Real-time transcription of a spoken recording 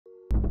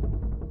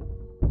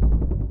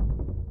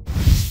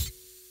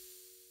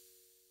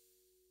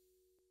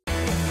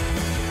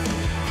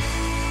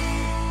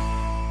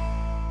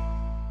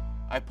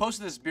I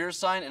posted this beer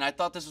sign and I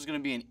thought this was gonna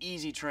be an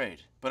easy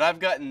trade, but I've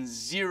gotten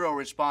 0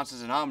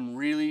 responses and I'm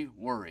really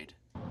worried.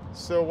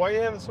 So why are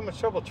you having so much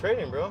trouble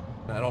trading, bro?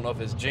 I don't know if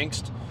it's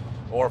jinxed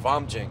or if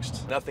I'm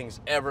jinxed.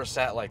 Nothing's ever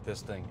sat like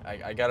this thing.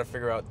 I gotta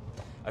figure out,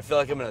 I feel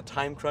like I'm in a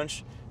time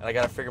crunch and I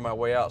gotta figure my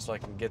way out so I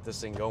can get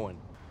this thing going.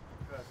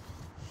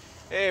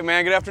 Hey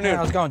man, good afternoon. Hey,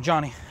 how's it going,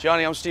 Johnny?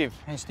 Johnny, I'm Steve.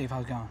 Hey Steve,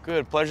 how's it going?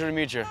 Good, pleasure to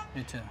meet you.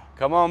 You too.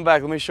 Come on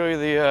back, let me show you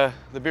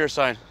the beer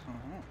sign.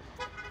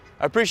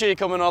 I appreciate you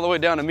coming all the way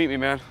down to meet me,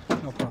 man.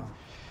 No problem.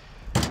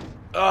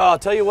 I'll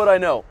tell you what I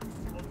know.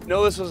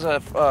 No, this was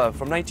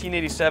from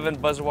 1987.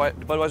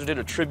 Budweiser did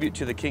a tribute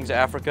to the Kings of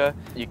Africa.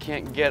 You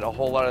can't get a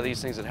whole lot of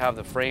these things that have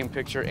the frame,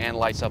 picture, and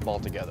lights up all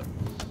together.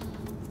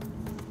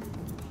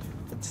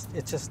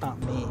 It's just not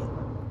me.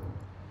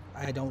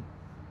 I don't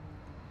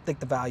think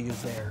the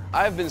value's there.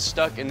 I've been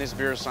stuck in this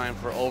beer sign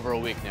for over a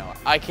week now.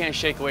 I can't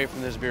shake away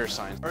from this beer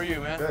sign. How are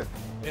you, man? Good.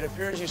 It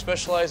appears you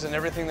specialize in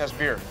everything that's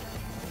beer.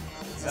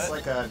 Is this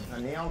like a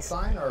neon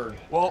sign or?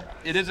 Well,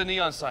 it is a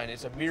neon sign.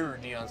 It's a mirror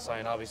neon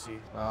sign, obviously.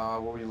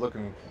 What were you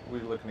looking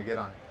to get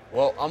on it?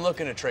 Well, I'm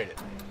looking to trade it.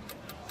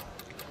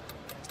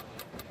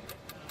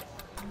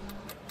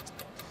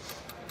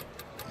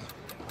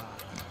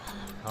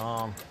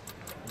 To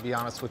be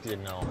honest with you,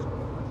 no.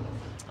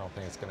 I don't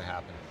think it's gonna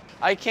happen.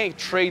 I can't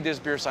trade this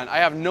beer sign. I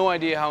have no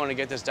idea how I'm gonna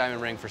get this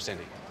diamond ring for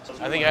Cindy.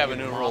 I think I have a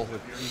new rule.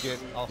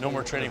 No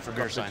more trading for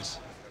beer signs.